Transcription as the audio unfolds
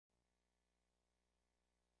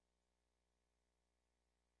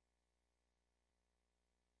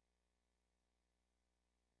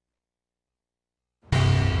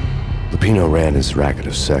Lupino ran his racket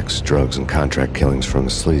of sex, drugs, and contract killings from a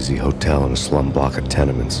sleazy hotel in a slum block of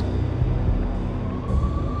tenements.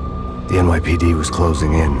 The NYPD was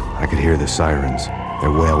closing in. I could hear the sirens.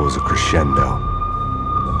 Their wail was a crescendo.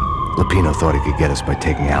 Lupino thought he could get us by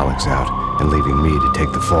taking Alex out and leaving me to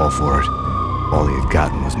take the fall for it. All he had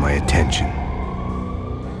gotten was my attention.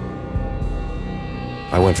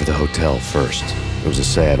 I went for the hotel first. It was a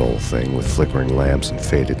sad old thing with flickering lamps and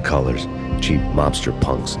faded colors, cheap mobster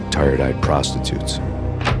punks and tired-eyed prostitutes.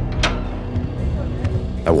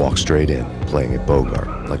 I walked straight in, playing at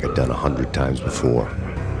Bogart like I'd done 100 times before.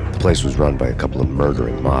 The place was run by a couple of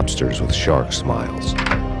murdering mobsters with shark smiles.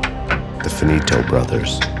 The Finito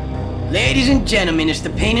brothers. Ladies and gentlemen, it's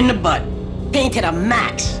the Payne in the butt. Payne to the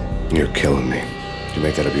max. You're killing me. Did you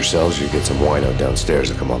make that up yourselves, or you get some wino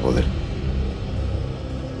downstairs to come up with it?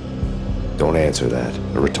 Don't answer that.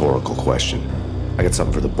 A rhetorical question. I got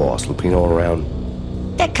something for the boss. Lupino around?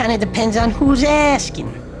 That kind of depends on who's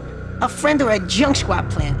asking. A friend or a junk squad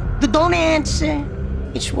plan. Don't answer.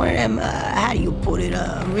 It's one of them, how do you put it,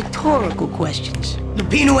 rhetorical questions.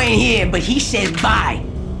 Lupino ain't here, but he says bye.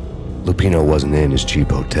 Lupino wasn't in his cheap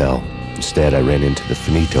hotel. Instead, I ran into the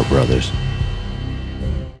Finito brothers.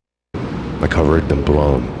 My cover had been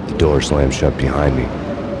blown. The door slammed shut behind me.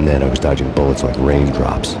 And then I was dodging bullets like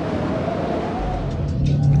raindrops.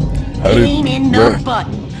 Payne in the butt.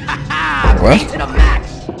 What? To the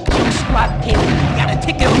max. Junk squad Payne. You got a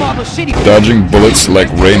ticket to Marble City. Dodging bullets like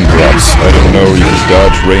raindrops. I didn't know you could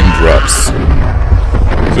dodge raindrops.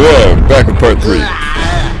 So yeah, back with part 3.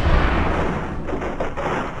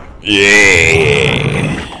 Yeah.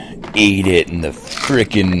 Eat it in the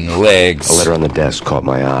frickin' legs. A letter on the desk caught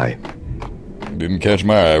my eye. Didn't catch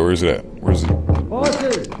my eye. Where's it at? Where's it?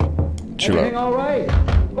 Bosses! Chill Everything out. all right?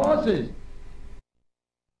 Bosses!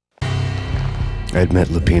 I had met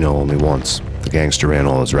Lupino only once. The gangster ran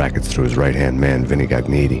all his rackets through his right-hand man, Vinny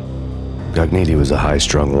Gagniti. Gagniti was a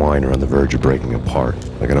high-strung whiner on the verge of breaking apart,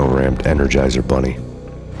 like an overamped Energizer bunny.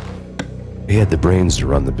 He had the brains to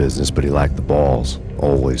run the business, but he lacked the balls,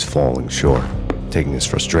 always falling short, taking his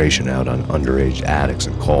frustration out on underage addicts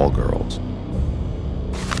and call girls.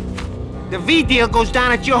 The V deal goes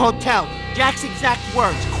down at your hotel. Jack's exact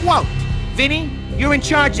words, quote, "Vinny, you're in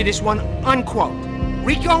charge of this one," unquote.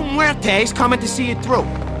 Rico Muerte's coming to see it through.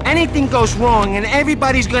 Anything goes wrong and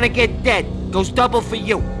everybody's gonna get dead. Goes double for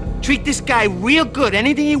you. Treat this guy real good.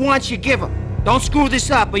 Anything he wants, you give him. Don't screw this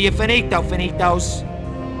up or you're finito, finitos.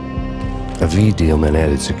 A V deal meant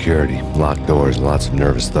added security, locked doors, and lots of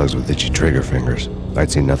nervous thugs with itchy trigger fingers. I'd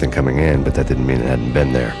seen nothing coming in, but that didn't mean it hadn't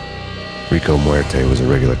been there. Rico Muerte was a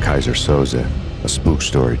regular Kaiser Soze, a spook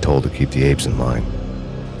story told to keep the apes in line.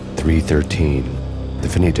 313. The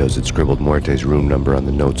Finitos had scribbled Muerte's room number on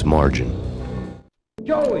the note's margin.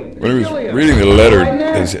 Joey! When he was reading the letter,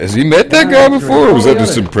 has he met that guy before, or was that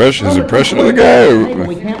just his impression of the guy?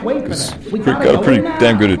 Because he's got a pretty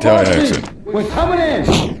damn good Italian accent. We're coming in!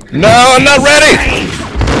 No, I'm not ready!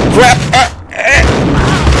 Crap!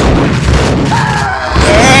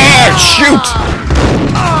 Shoot!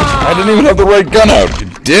 I didn't even have the right gun out, you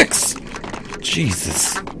dicks!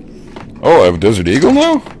 Jesus. Oh, I have a Desert Eagle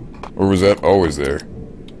now? Or was that always there?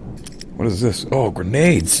 What is this? Oh,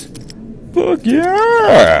 grenades! Fuck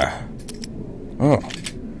yeah! Oh.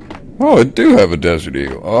 Oh, I do have a Desert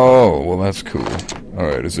Eagle. Oh, well that's cool.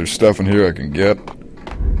 Alright, is there stuff in here I can get?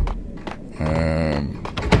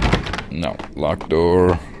 No. Locked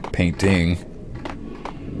door, painting,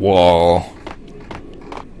 wall,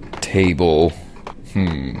 table.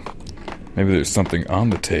 Maybe there's something on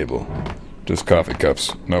the table. Just coffee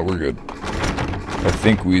cups. No, we're good. I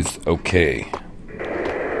think we're okay.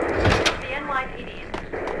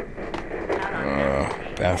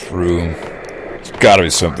 Bathroom. There's gotta be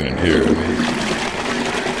something in here.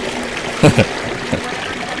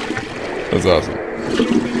 That's awesome.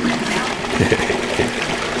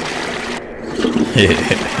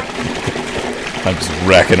 I'm just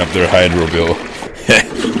racking up their hydro bill.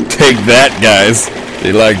 Take that, guys.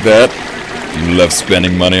 They like that? You love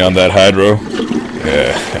spending money on that hydro?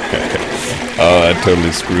 Yeah. Oh, I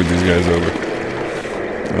totally screwed these guys over.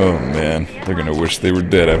 Oh, man. They're gonna wish they were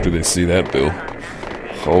dead after they see that bill.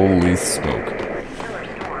 Holy smoke.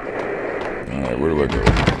 Alright, where do I go?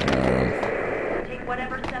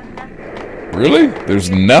 Really? There's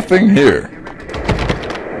nothing here.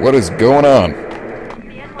 What is going on?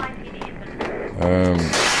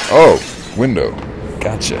 Oh, window.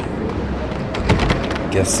 Gotcha.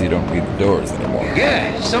 Guess you don't need the doors anymore.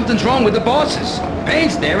 Yeah, something's wrong with the bosses.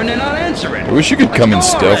 Payne's there and they're not answering. I wish you could come in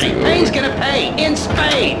stealthy. Payne's gonna pay in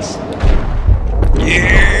spades.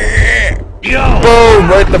 Yeah! Yo! Boom!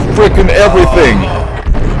 Right in the frickin' everything!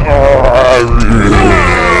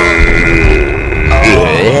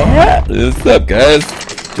 What's up, guys?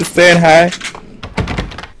 Just saying hi.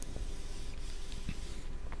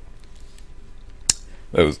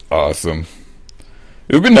 That was awesome.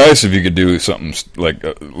 It would be nice if you could do something like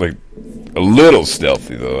a little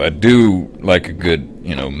stealthy, though. I do like a good,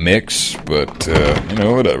 mix, but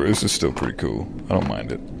whatever. This is still pretty cool. I don't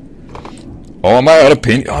mind it. Oh, am I out of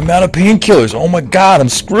pain? I'm out of painkillers. Oh my God, I'm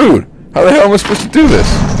screwed. How the hell am I supposed to do this?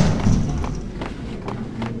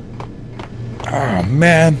 Oh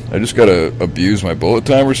man, I just gotta abuse my bullet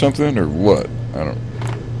time or something, or what? I don't.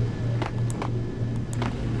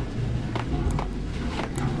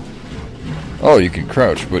 Oh, you can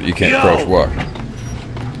crouch, but you can't crouch walk.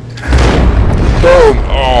 Boom!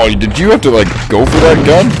 Oh, did you have to, go for that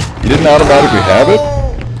gun? You didn't automatically have it?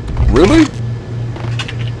 Really?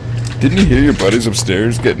 Didn't you hear your buddies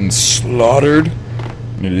upstairs getting slaughtered?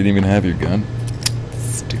 You didn't even have your gun?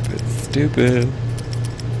 Stupid, stupid.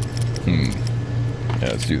 Yeah,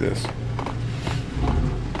 let's do this.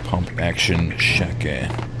 Pump action shotgun.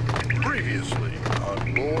 Previously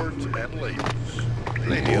on Lords and Ladies.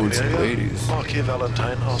 Lady Lords and Amelia, ladies. Marquis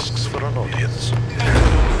Valentine asks for an audience. What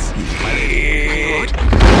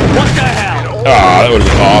the hell? Ah, that would have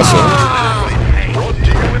been awesome. Brought to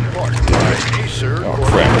you in part by Acer. Oh,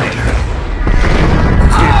 crap.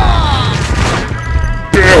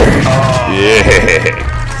 Yeah.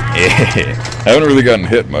 I haven't really gotten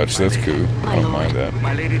hit much, so that's cool. I don't mind that.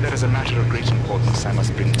 My lady, there is a matter of great importance I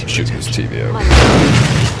must bring to Shoot your this attention. TV out.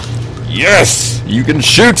 Yes! You can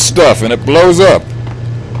shoot stuff and it blows up.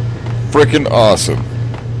 Freaking awesome.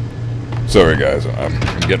 Sorry guys, I'm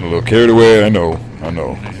getting a little carried away. I know.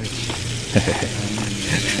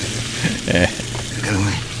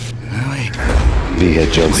 V had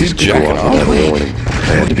junkies to go off without a warning.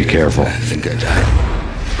 I had to be careful. I think I died.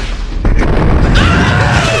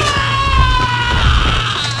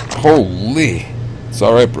 Holy. It's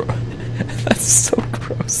alright, bro. That's so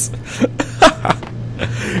gross.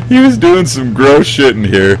 He was doing some gross shit in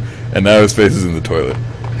here, and now his face is in the toilet.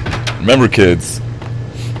 Remember, kids,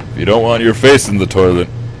 if you don't want your face in the toilet,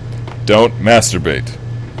 don't masturbate,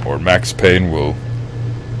 or Max Payne will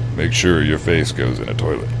make sure your face goes in a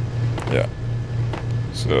toilet. Yeah.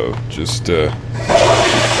 So, just, oh,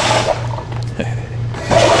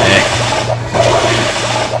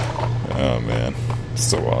 man.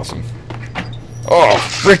 So awesome. Oh,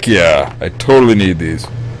 frick yeah! I totally need these.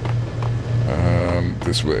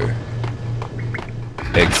 This way.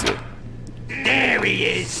 Exit. There he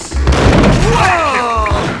is.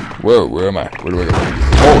 Whoa, where am I? Where do I go?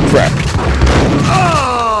 Oh, crap.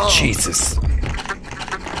 Jesus.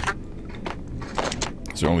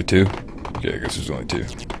 Is there only two? Okay, I guess there's only two.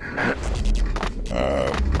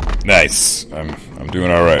 Nice. I'm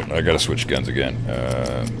doing alright. I gotta switch guns again.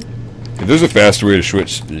 If there's a faster way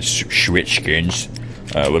to switch guns,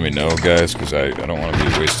 let me know, guys, because I don't want to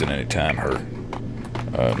be wasting any time here.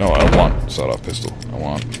 No, I don't want sawed-off pistol. I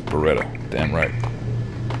want Beretta. Damn right.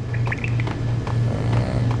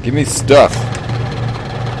 Give me stuff.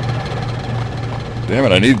 Damn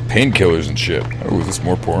it, I need painkillers and shit. Oh, is this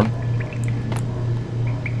more porn?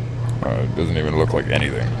 It doesn't even look like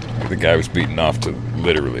anything. Like the guy was beaten off to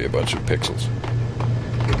literally a bunch of pixels.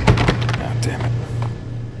 Ah, damn it.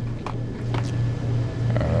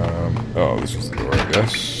 Oh, this is the door, I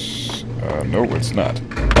guess. No, it's not.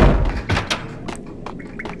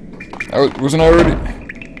 Was I already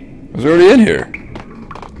in here?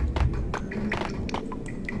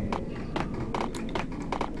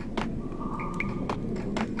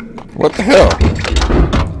 What the hell?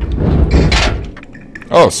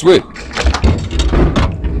 Oh, sweet.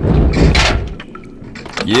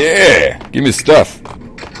 Yeah! Give me stuff.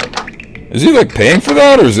 Is he, paying for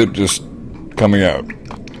that, or is it just coming out?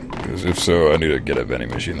 Because if so, I need to get a vending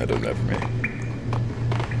machine that does that for me.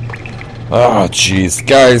 Oh, jeez.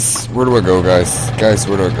 Guys, where do I go, guys? Guys,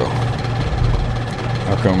 where do I go?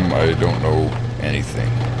 How come I don't know anything?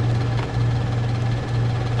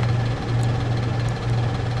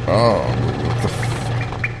 Oh, what the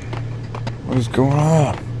what is going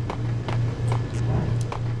on?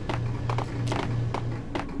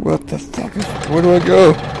 What the fuck is... Where do I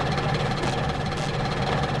go?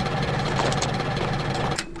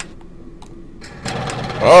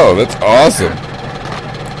 Oh, that's awesome.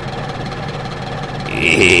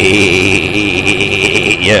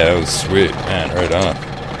 Yeah, that was sweet. Man, right on.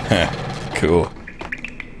 Cool.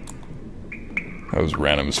 That was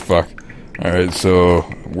random as fuck. Alright, so,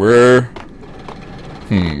 where...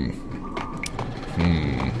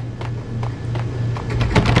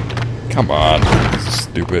 Come on. This is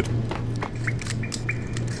stupid.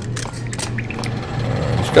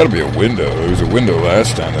 Just gotta be a window. There was a window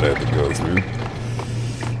last time that I had to go through.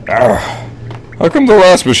 Ah. How come the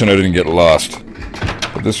last mission I didn't get lost?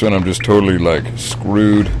 But this one I'm just totally, like,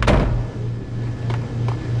 screwed.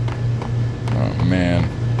 Oh, man.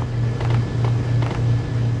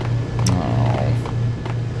 Oh.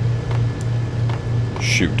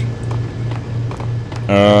 Shoot.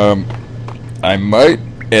 I might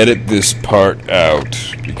edit this part out,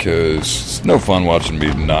 because it's no fun watching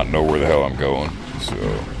me not know where the hell I'm going. So,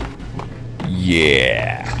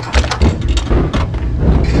 yeah.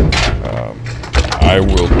 I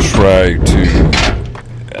will try to,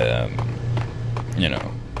 you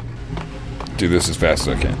know, do this as fast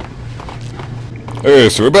as I can. Okay,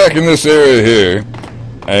 so we're back in this area here,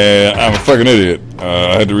 and I'm a fucking idiot.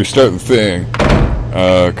 I had to restart the thing,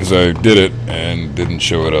 because I did it and didn't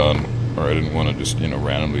show it on, or I didn't want to just, you know,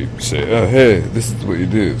 randomly say, oh, hey, this is what you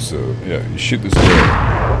do. So, yeah, you shoot this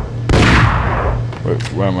guy. Wait,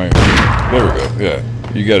 why am I? There we go, yeah.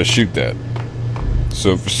 You gotta shoot that.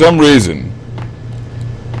 So, for some reason,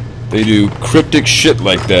 they do cryptic shit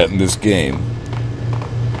like that in this game.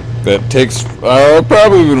 That takes... I've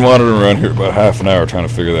probably been wandering around here about half an hour trying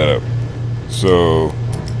to figure that out. So,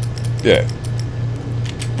 yeah.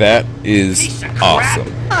 That is awesome.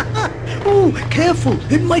 Oh, careful!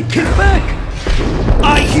 It might kick back!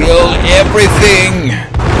 I killed everything!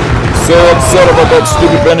 So upset about that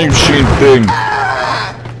stupid vending machine thing.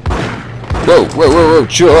 Whoa, whoa, whoa, whoa,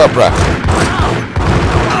 chill out, bruh.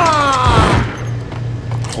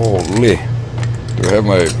 Holy. Do I have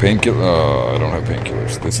my painkiller? Oh, I don't have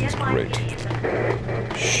painkillers. This is great.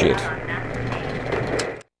 Shit.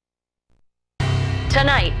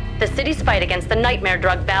 Tonight, the city's fight against the nightmare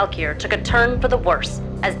drug Valkyr took a turn for the worse,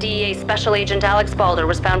 as DEA Special Agent Alex Balder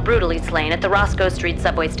was found brutally slain at the Roscoe Street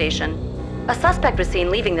subway station. A suspect was seen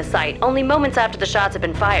leaving the site only moments after the shots had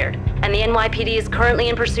been fired, and the NYPD is currently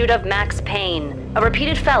in pursuit of Max Payne, a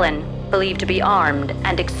repeated felon believed to be armed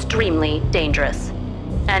and extremely dangerous.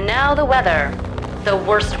 And now the weather. The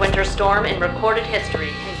worst winter storm in recorded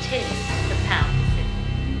history continues to pound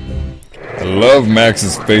the city. I love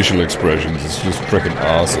Max's facial expressions. It's just freaking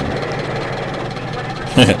awesome.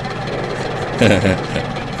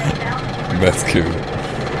 That's cool.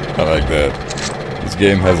 I like that. This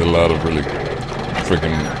game has a lot of really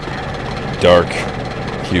freaking dark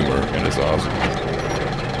humor, and it's awesome.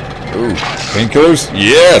 Ooh, painkillers?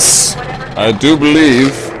 Yes! I do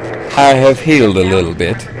believe I have healed a little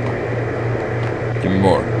bit. Give me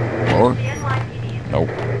more. More? Nope.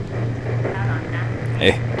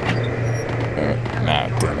 Eh. Nah,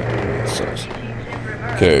 damn it. That sucks.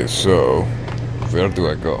 Okay, so where do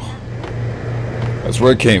I go? That's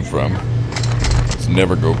where I came from. Let's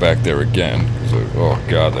never go back there again. Oh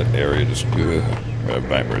god, that area just... I have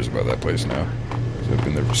nightmares about that place now. Because I've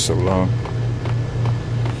been there for so long.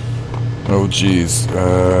 Oh jeez.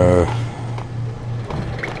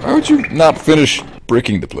 Why would you not finish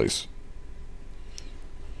breaking the place?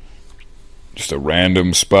 Just a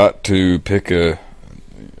random spot to pick a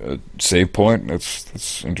save point?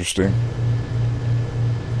 That's interesting.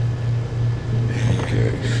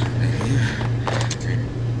 Okay.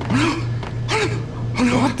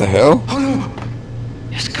 What the hell? Oh no!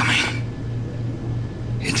 It's coming.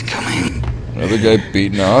 It's coming. Another guy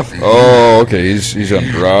beating off? Oh, okay, he's on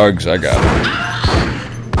drugs. I got it.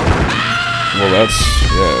 Well, that's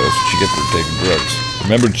what you get for taking drugs.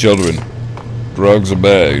 Remember, children, drugs are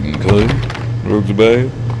bad, okay? Drugs are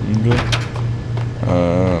bad, okay?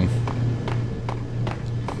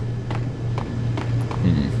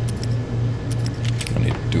 I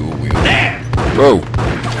need dual wield. Whoa!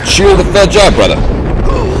 Shield the fed job, brother!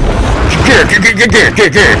 Oh, I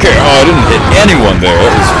didn't hit anyone there.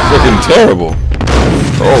 That was freaking terrible.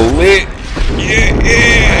 Holy...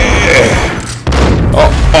 Yeah.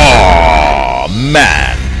 Oh,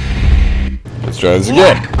 man. Let's try this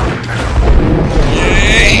again.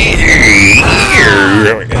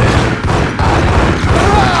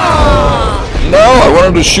 No, I want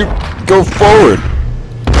him to shoot, go forward.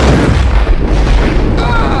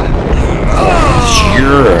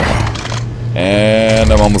 Sure.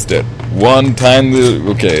 And I'm almost dead. One time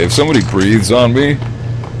okay, if somebody breathes on me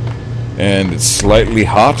and it's slightly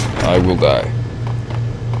hot, I will die.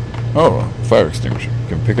 Oh, fire extinguisher.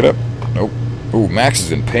 Can we pick it up? Nope. Ooh, Max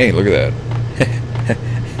is in pain. Look at that.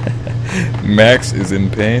 Max is in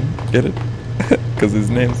pain. Get it? Because his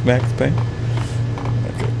name's Max Payne.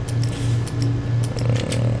 Okay.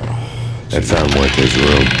 I found Muerte's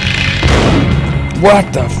room.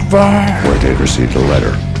 What the fuck? Muerte had received a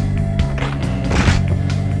letter.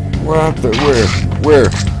 What the... Where?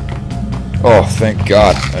 Oh, thank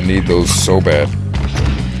God. I need those so bad.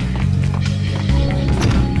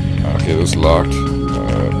 Okay, that's locked.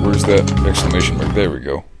 Where's that exclamation mark? There we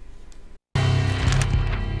go.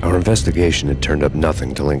 Our investigation had turned up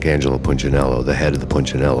nothing to link Angelo Punchinello, the head of the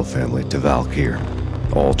Punchinello family, to Valkyr.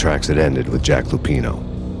 All tracks had ended with Jack Lupino.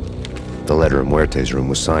 The letter in Muerte's room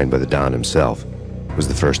was signed by the Don himself. It was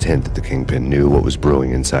the first hint that the Kingpin knew what was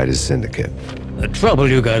brewing inside his syndicate. The trouble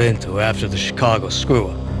you got into after the Chicago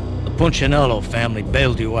screw-up. The Punchinello family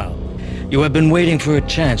bailed you out. You have been waiting for a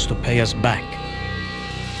chance to pay us back.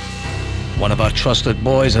 One of our trusted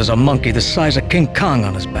boys has a monkey the size of King Kong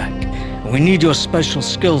on his back. And we need your special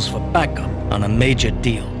skills for backup on a major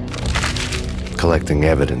deal. Collecting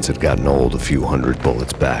evidence had gotten old a few hundred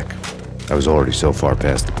bullets back. I was already so far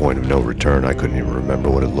past the point of no return I couldn't even remember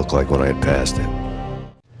what it looked like when I had passed it.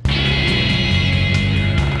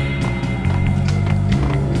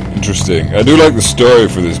 Interesting. I do like the story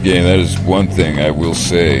for this game. That is one thing I will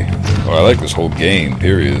say. Oh, I like this whole game,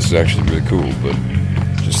 period. This is actually really cool, but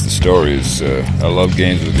just the story is... I love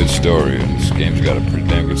games with a good story, and this game's got a pretty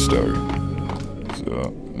damn good story.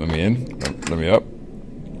 So, let me in. Let me up.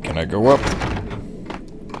 Can I go up?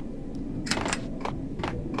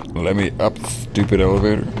 Let me up, stupid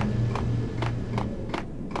elevator.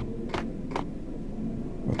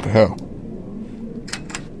 What the hell?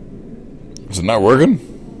 Is it not working?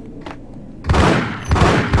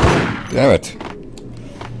 Damn it.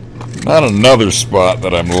 Not another spot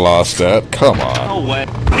that I'm lost at. Come on. No way.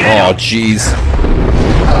 Oh, jeez.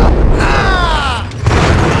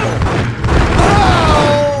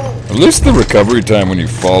 At least the recovery time when you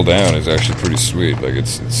fall down is actually pretty sweet. Like,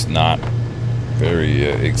 it's not very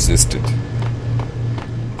existent.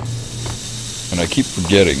 And I keep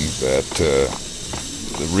forgetting that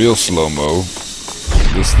the real slow-mo,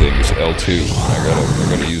 this thing is L2. I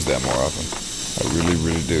gotta use that more often. I really,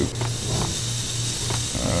 really do.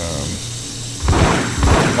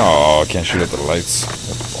 Oh, I can't shoot at the lights.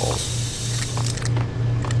 That's balls.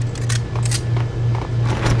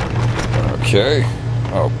 Okay.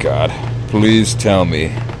 Oh, God. Please tell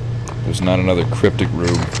me there's not another cryptic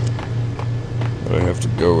room that I have to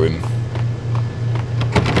go in.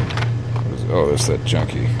 Oh, that's that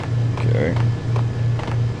junkie. Okay.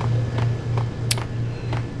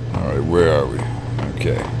 Alright, where are we?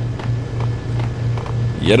 Okay.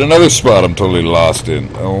 Yet another spot I'm totally lost in.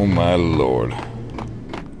 Oh, my lord.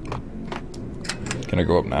 Can I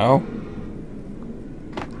go up now?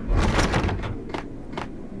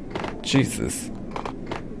 Jesus.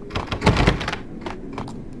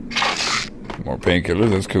 More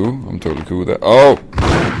painkillers, that's cool. I'm totally cool with that. Oh!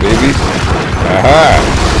 Baby! Aha!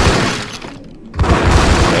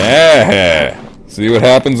 Yeah! See what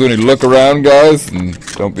happens when you look around, guys? And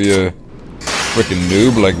don't be a freaking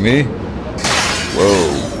noob like me.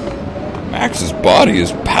 Whoa. Max's body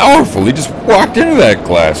is powerful. He just walked into that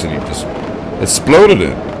glass and he just exploded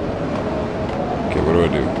it. Okay, what do I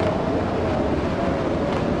do?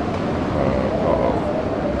 Uh-oh.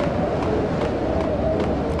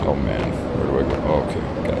 Oh, man. Where do I go? Oh, okay,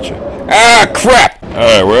 gotcha. Ah, crap!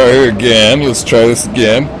 Alright, we're here again. Let's try this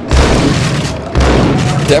again.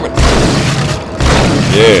 Damn it.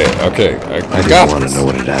 Yeah, okay. I didn't want to know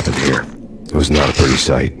what had happened here. It was not a pretty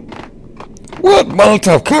sight. What?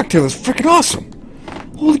 Molotov cocktail is freaking awesome.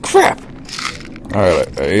 Holy crap.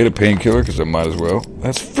 Alright, I ate a painkiller because I might as well.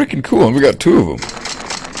 That's freaking cool, and we got 2 of them.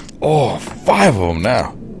 Oh, 5 of them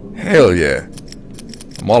now. Hell yeah.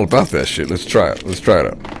 I'm all about that shit. Let's try it. Let's try it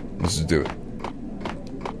out. Let's just do it.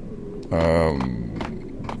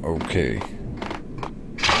 Okay.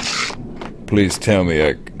 Please tell me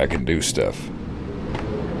I can do stuff.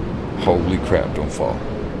 Holy crap, don't fall.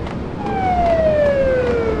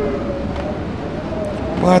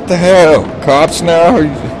 What the hell? Cops now?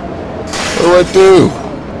 What do I do?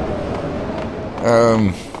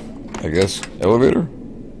 I guess elevator?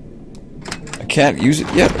 I can't use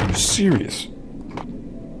it yet? Are you serious?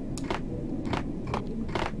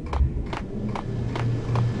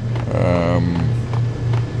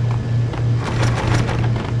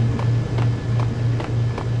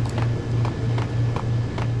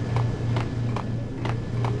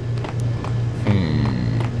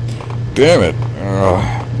 Damn it.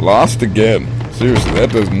 Lost again. Seriously,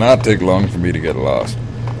 that does not take long for me to get lost.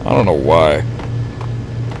 I don't know why.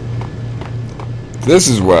 This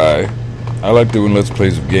is why I like doing Let's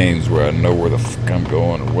Plays of games where I know where the fuck I'm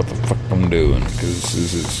going or what the fuck I'm doing. Because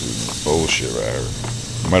this is bullshit right here.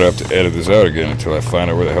 I might have to edit this out again until I find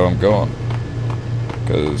out where the hell I'm going.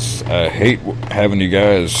 Because I hate having you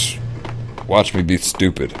guys watch me be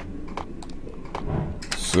stupid.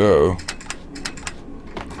 So,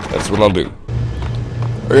 that's what I'll do.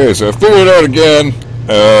 Okay, so I figured it out again.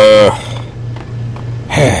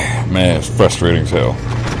 Man, it's frustrating as hell.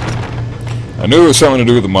 I knew it was something to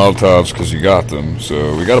do with the Molotovs because you got them,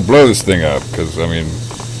 so we gotta blow this thing up, because, I mean...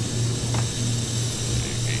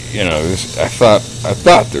 You know, this, I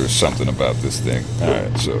thought there was something about this thing.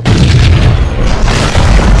 Alright, so...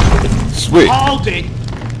 Sweet. Hold it!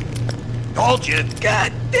 Told you.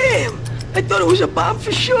 God damn! I thought it was a bomb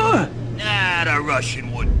for sure. Nah, the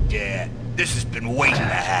Russian wouldn't dare. This has been waiting to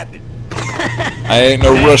happen. I ain't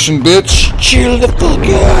no Russian bitch. Chill the fuck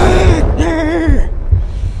out.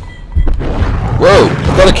 Whoa, I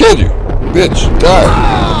thought I killed you. Bitch, die.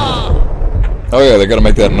 Oh yeah, they gotta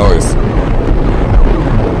make that noise.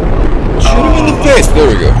 Shoot him in the face. There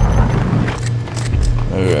we go.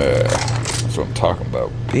 That's what I'm talking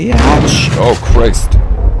about. Bitch. Oh, Christ.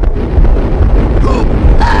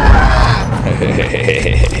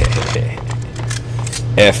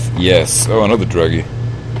 F yes. Oh, another druggie.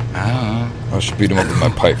 I should beat him up with my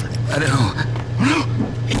pipe.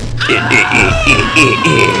 Yeah,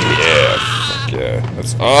 fuck yeah.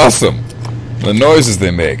 That's awesome. The noises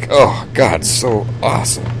they make. Oh, God, so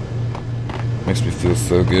awesome. Makes me feel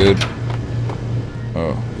so good.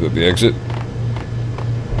 Oh, is that the exit?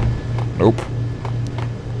 Nope.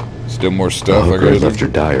 Still more stuff. The hooker left your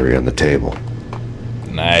diary on the table.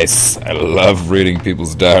 Nice. I love reading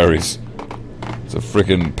people's diaries. It's a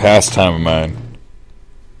freaking pastime of mine.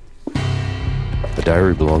 The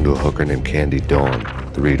diary belonged to a hooker named Candy Dawn.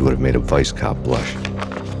 The read would have made a vice cop blush.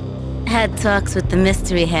 Had talks with the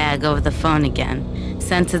mystery hag over the phone again.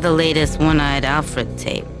 Sent to the latest one-eyed Alfred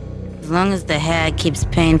tape. As long as the hag keeps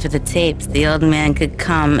paying for the tapes, the old man could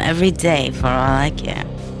come every day for all I care.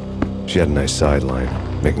 She had a nice sideline,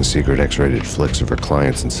 making secret X-rated flicks of her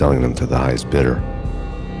clients and selling them to the highest bidder.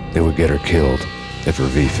 They would get her killed if her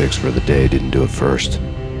V-fix for the day didn't do it first.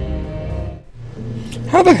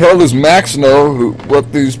 How the hell does Max know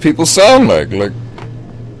what these people sound like? Like,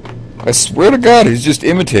 I swear to God, he's just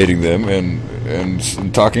imitating them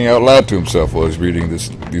and talking out loud to himself while he's reading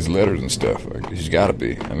these letters and stuff. Like, he's got to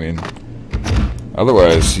be. I mean,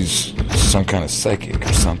 otherwise he's some kind of psychic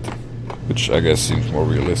or something, which I guess seems more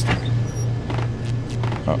realistic.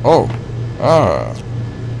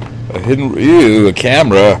 A hidden a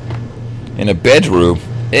camera in a bedroom.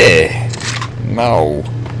 No.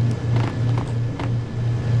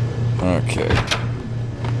 Okay.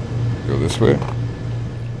 Go this way.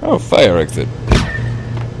 Oh, fire exit.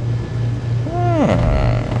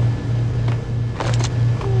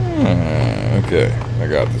 Okay, I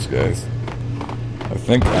got this, guys. I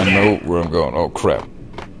think I know where I'm going. Oh, crap.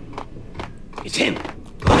 It's him.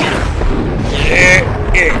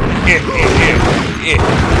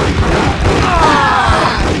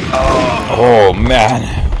 Oh, man.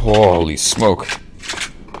 Holy smoke.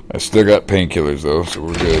 I still got painkillers, though, so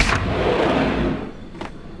we're good.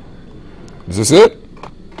 Is this it?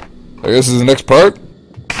 I guess this is the next part?